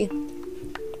reality,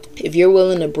 if you're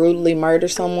willing to brutally murder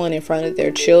someone in front of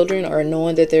their children, or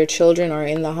knowing that their children are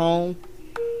in the home,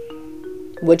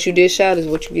 what you dish out is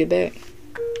what you get back.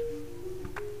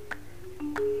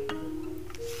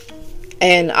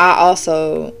 And I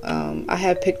also, I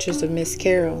have pictures of Miss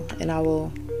Carol, and I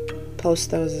will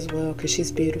post those as well because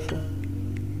she's beautiful.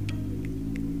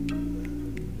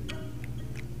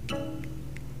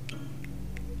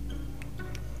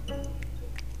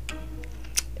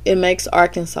 It makes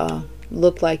Arkansas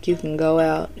look like you can go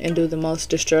out and do the most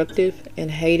destructive and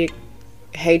hatred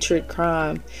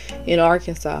crime in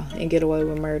Arkansas and get away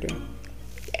with murder.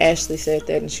 Ashley said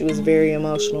that, and she was very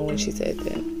emotional when she said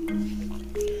that.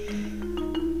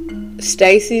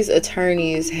 Stacey's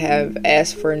attorneys have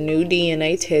asked for new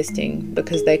DNA testing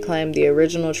because they claim the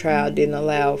original trial didn't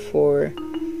allow for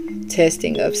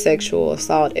testing of sexual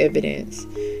assault evidence.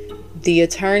 The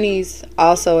attorneys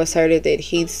also asserted that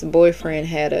Heath's boyfriend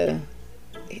had a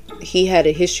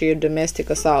history of domestic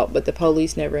assault, but the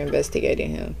police never investigated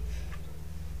him.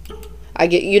 I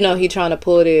get, he trying to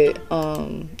pull it.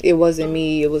 It wasn't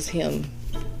me, it was him.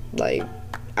 Like,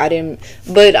 I didn't,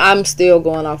 but I'm still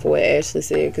going off of what Ashley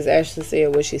said, because Ashley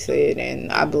said what she said,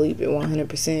 and I believe it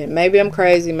 100%. Maybe I'm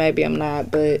crazy, maybe I'm not,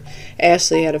 but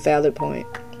Ashley had a valid point.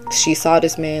 She saw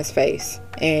this man's face,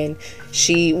 and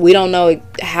we don't know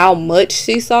how much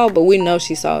she saw, but we know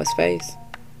she saw his face.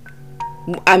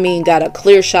 I mean, got a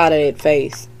clear shot of that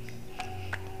face.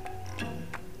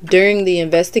 During the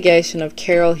investigation of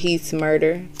Carol Heath's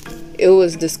murder, it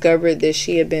was discovered that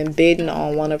she had been bitten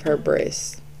on one of her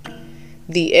breasts.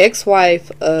 The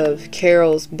ex-wife of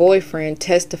Carol's boyfriend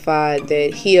testified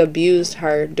that he abused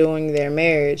her during their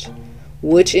marriage,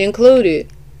 which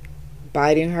included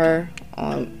biting her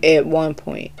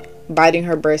biting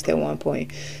her breast at one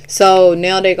point. So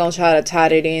now they're gonna try to tie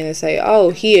it in and say, oh,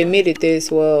 he admitted this.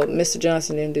 Well, Mr.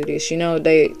 Johnson didn't do this. You know how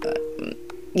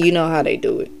they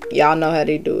do it. Y'all know how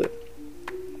they do it.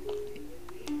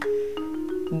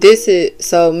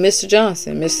 So Mr.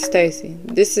 Johnson, Mr. Stacey,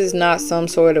 this is not some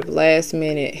sort of last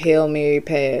minute Hail Mary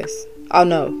pass. Oh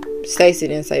no, Stacey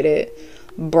didn't say that.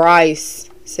 Bryce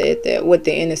said that with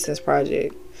the Innocence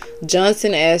Project.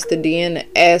 Johnson asked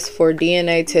for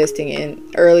DNA testing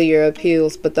in earlier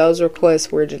appeals, but those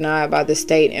requests were denied by the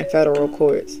state and federal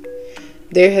courts.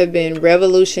 There have been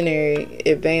revolutionary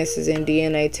advances in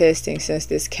DNA testing since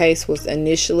this case was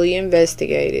initially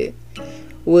investigated,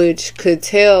 which could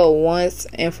tell once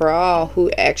and for all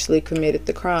who actually committed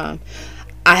the crime.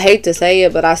 I hate to say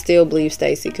it, but I still believe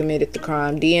Stacey committed the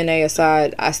crime. DNA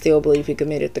aside, I still believe he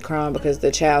committed the crime because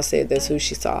the child said that's who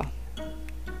she saw.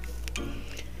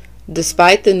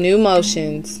 Despite the new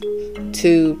motions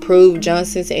to prove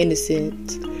Johnson's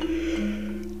innocence,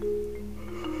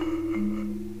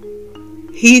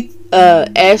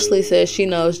 Ashley says she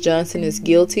knows Johnson is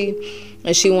guilty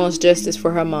and she wants justice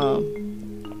for her mom.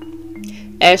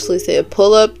 Ashley said,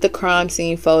 pull up the crime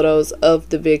scene photos of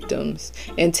the victims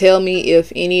and tell me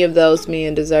if any of those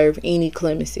men deserve any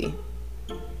clemency.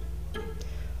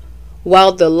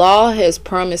 While the law has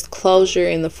promised closure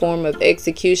in the form of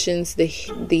executions, the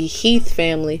Heath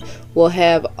family will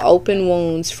have open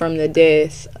wounds from the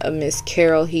death of Miss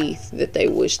Carol Heath that they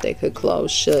wish they could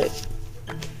close shut.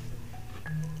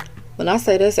 When I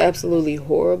say that's absolutely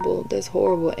horrible, that's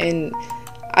horrible. And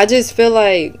I just feel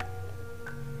like,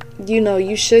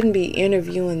 you shouldn't be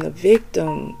interviewing the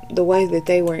victim the way that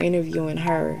they were interviewing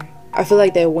her. I feel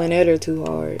like they went at her too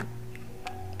hard.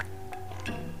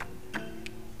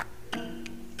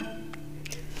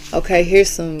 Okay, here's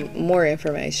some more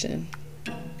information.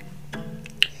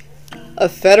 A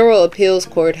federal appeals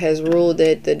court has ruled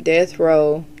that the death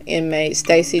row inmate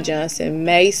Stacey Johnson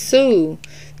may sue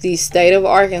the state of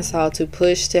Arkansas to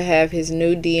push to have his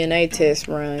new DNA test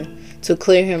run to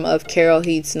clear him of Carol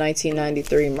Heath's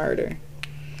 1993 murder.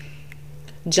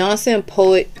 Johnson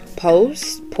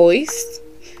poised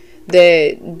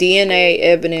that DNA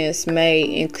evidence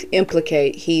may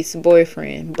implicate Heath's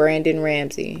boyfriend, Brandon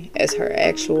Ramsey, as her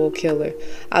actual killer.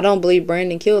 I don't believe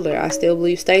Brandon killed her. I still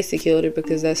believe Stacey killed her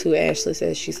because that's who Ashley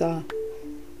says she saw.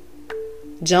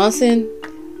 Johnson,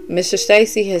 Mr.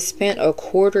 Stacey, has spent a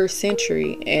quarter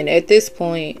century, and at this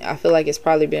point, I feel like it's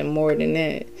probably been more than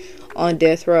that, on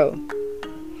death row.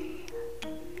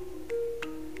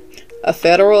 A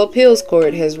federal appeals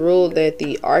court has ruled that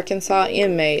the Arkansas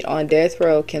inmate on death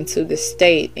row can sue the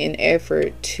state in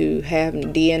effort to have a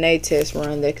DNA test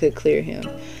run that could clear him.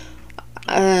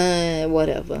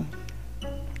 Whatever.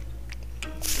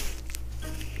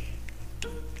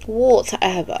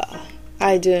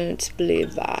 I don't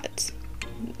believe that.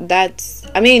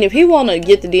 If he want to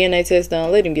get the DNA test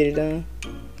done, let him get it done.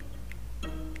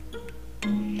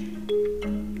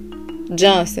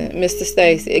 Johnson, Mr.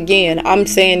 Stacey. Again, I'm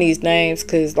saying these names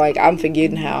because, I'm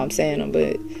forgetting how I'm saying them.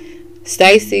 But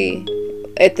Stacey,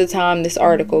 at the time this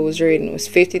article was written, was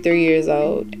 53 years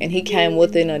old. And he came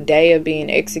within a day of being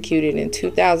executed in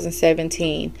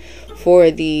 2017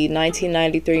 for the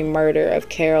 1993 murder of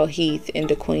Carol Heath in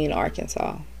DeQueen,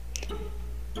 Arkansas.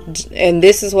 And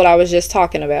this is what I was just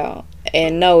talking about.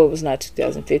 And no, it was not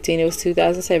 2015. It was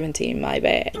 2017. My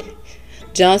bad.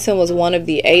 Johnson was one of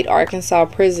the 8 Arkansas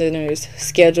prisoners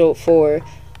scheduled for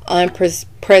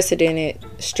unprecedented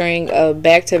string of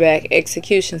back-to-back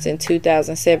executions in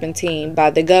 2017 by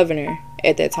the governor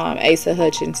at that time, Asa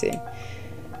Hutchinson.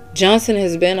 Johnson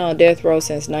has been on death row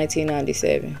since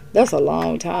 1997. That's a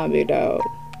long time, big dog.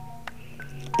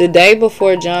 The day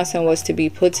before Johnson was to be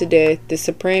put to death, the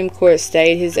Supreme Court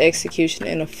stayed his execution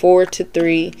in a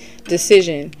 4-3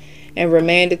 decision and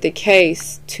remanded the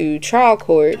case to trial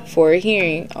court for a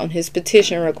hearing on his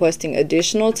petition requesting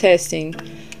additional testing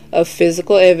of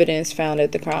physical evidence found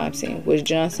at the crime scene, which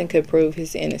Johnson could prove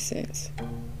his innocence.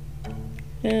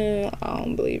 I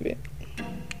don't believe it.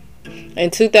 In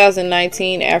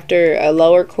 2019, after a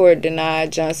lower court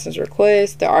denied Johnson's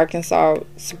request, the Arkansas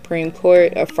Supreme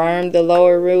Court affirmed the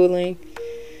lower ruling,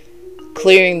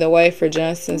 clearing the way for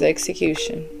Johnson's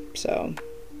execution. So,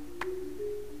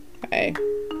 hey.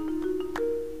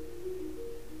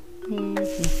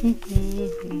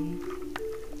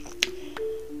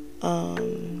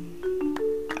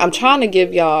 I'm trying to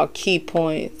give y'all key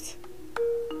points.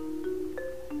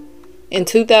 In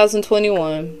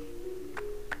 2021,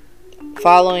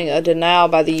 following a denial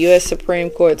by the U.S. Supreme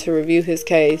Court to review his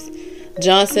case,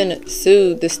 Johnson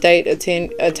sued the state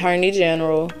attorney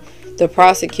general, the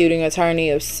prosecuting attorney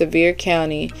of Sevier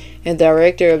County, and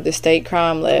director of the state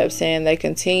crime lab, saying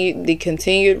the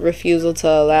continued refusal to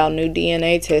allow new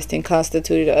DNA testing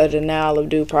constituted a denial of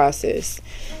due process.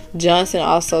 Johnson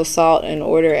also sought an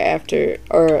order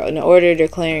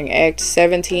declaring Act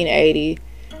 1780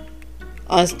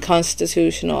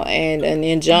 unconstitutional and an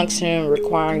injunction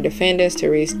requiring defendants to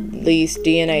release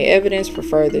DNA evidence for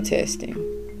further testing.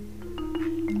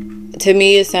 To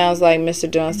me, it sounds like Mr.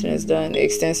 Johnson has done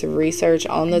extensive research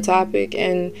on the topic.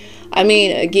 And,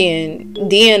 again,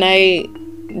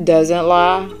 DNA doesn't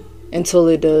lie until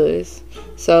it does.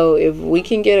 So, if we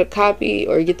can get a copy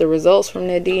or get the results from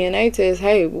that DNA test,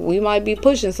 hey, we might be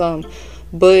pushing some.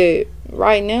 But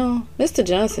right now, Mr.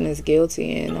 Johnson is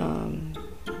guilty. And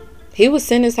he was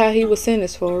sentenced how he was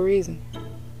sentenced for a reason.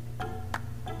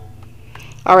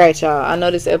 Alright, y'all. I know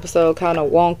this episode kind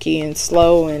of wonky and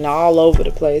slow and all over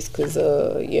the place. Because,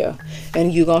 yeah.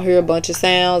 And you're going to hear a bunch of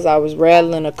sounds. I was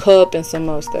rattling a cup and some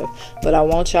more stuff. But I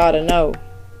want y'all to know.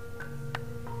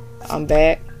 I'm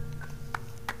back.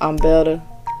 I'm better.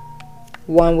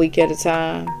 1 week at a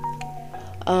time.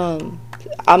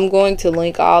 I'm going to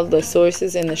link all the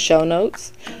sources in the show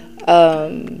notes.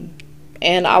 And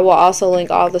I will also link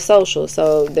all the socials.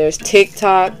 So, there's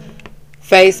TikTok,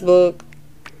 Facebook,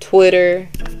 Twitter,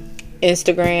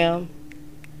 Instagram,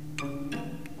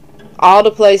 all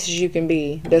the places you can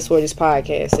be. That's where this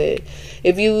podcast is.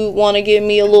 If you want to give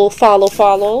me a little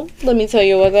follow, let me tell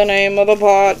you what the name of the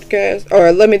podcast,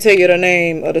 or let me tell you the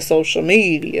name of the social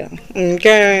media.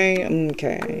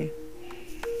 Okay.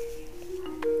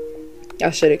 I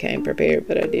should have came prepared,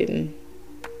 but I didn't.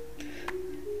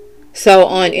 So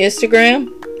on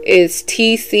Instagram, it's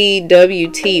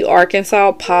TCWT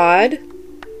Arkansas Pod.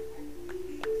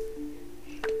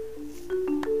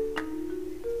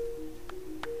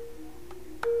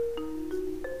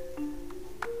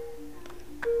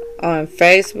 On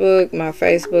Facebook, my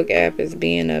Facebook app is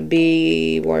being a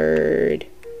B word.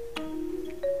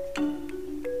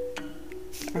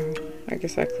 Oh, I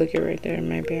guess I click it right there.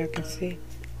 Maybe I can see.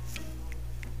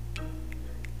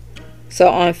 So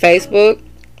on Facebook,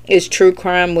 it's True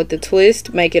Crime with the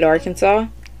Twist. Make it Arkansas.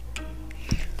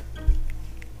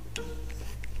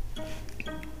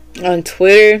 On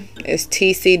Twitter, it's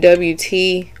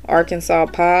TCWT Arkansas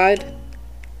Pod.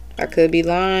 I could be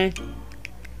lying.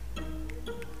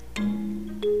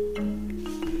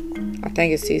 I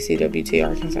think it's TCWT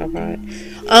Arkansas Pod.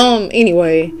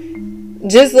 Anyway,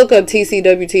 just look up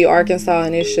TCWT Arkansas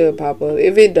and it should pop up.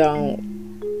 If it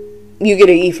don't, you get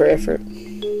an E for effort.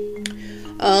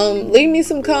 Leave me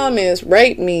some comments.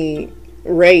 Rate me.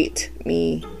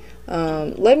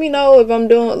 Let me know if I'm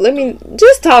doing.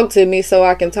 Just talk to me so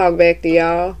I can talk back to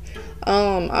y'all.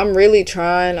 I'm really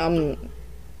trying. I'm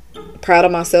proud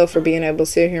of myself for being able to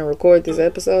sit here and record this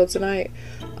episode tonight.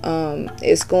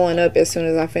 It's going up as soon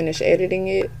as I finish editing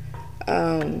it.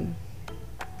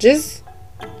 Just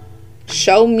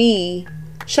show me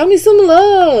some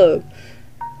love.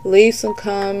 Leave some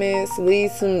comments.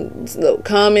 Leave some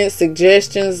comments,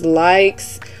 suggestions,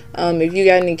 likes. If you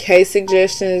got any case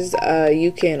suggestions,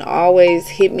 you can always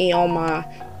hit me on my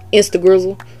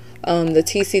Instagrizzle, the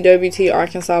TCWT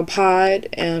Arkansas Pod.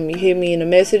 You hit me in the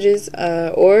messages,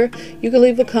 or you can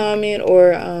leave a comment,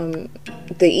 or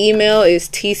the email is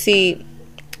TC.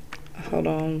 Hold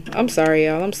on. I'm sorry,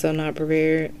 y'all. I'm still not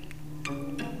prepared.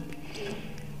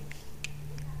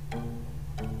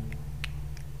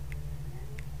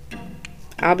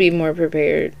 I'll be more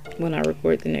prepared when I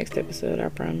record the next episode, I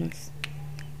promise.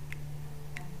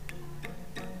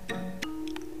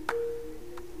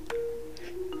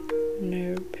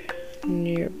 Nope.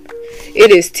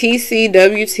 It is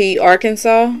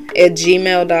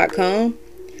tcwtarkansas@gmail.com.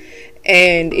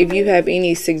 And if you have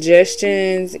any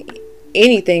suggestions,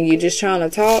 anything, you're just trying to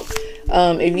talk,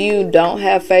 if you don't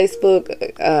have Facebook,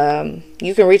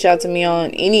 you can reach out to me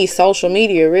on any social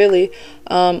media, really.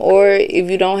 Or if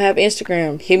you don't have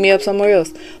Instagram, hit me up somewhere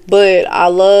else. But I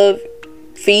love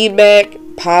feedback,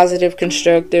 positive,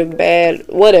 constructive, bad,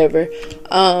 whatever.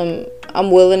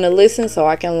 I'm willing to listen so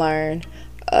I can learn.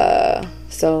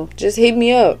 So just hit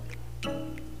me up.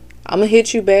 I'm gonna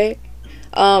hit you back.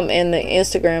 And the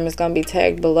Instagram is gonna be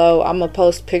tagged below. I'm gonna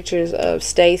post pictures of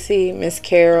Stacey, Miss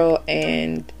Carol,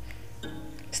 and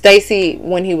Stacey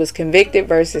when he was convicted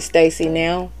versus Stacey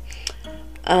now.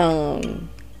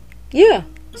 Yeah.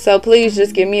 So please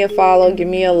just give me a follow, give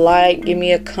me a like, give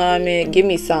me a comment, give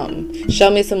me something. Show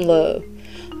me some love.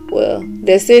 Well,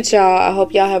 that's it, y'all. I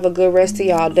hope y'all have a good rest of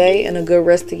y'all day and a good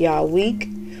rest of y'all week.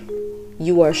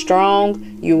 You are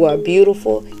strong, you are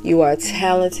beautiful, you are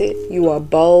talented, you are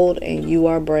bold, and you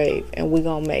are brave. And we're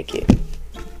gonna make it.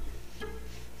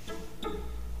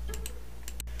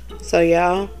 So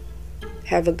y'all,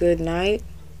 have a good night.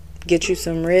 Get you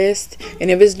some rest.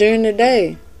 And if it's during the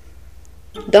day,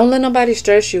 don't let nobody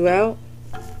stress you out.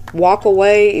 Walk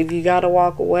away if you gotta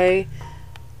walk away.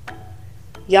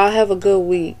 Y'all have a good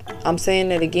week. I'm saying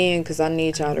that again because I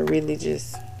need y'all to really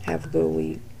just have a good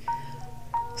week.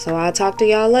 So I'll talk to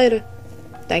y'all later.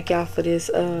 Thank y'all for this.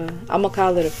 I'm gonna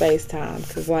call it a FaceTime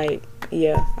because, like,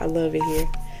 yeah, I love it here.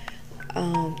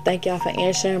 Thank y'all for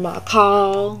answering my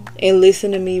call and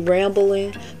listening to me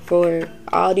rambling for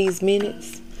all these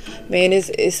minutes. Man,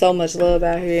 it's so much love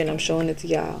out here, and I'm showing it to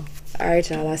y'all. All right,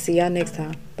 y'all. I'll see y'all next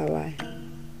time. Bye-bye.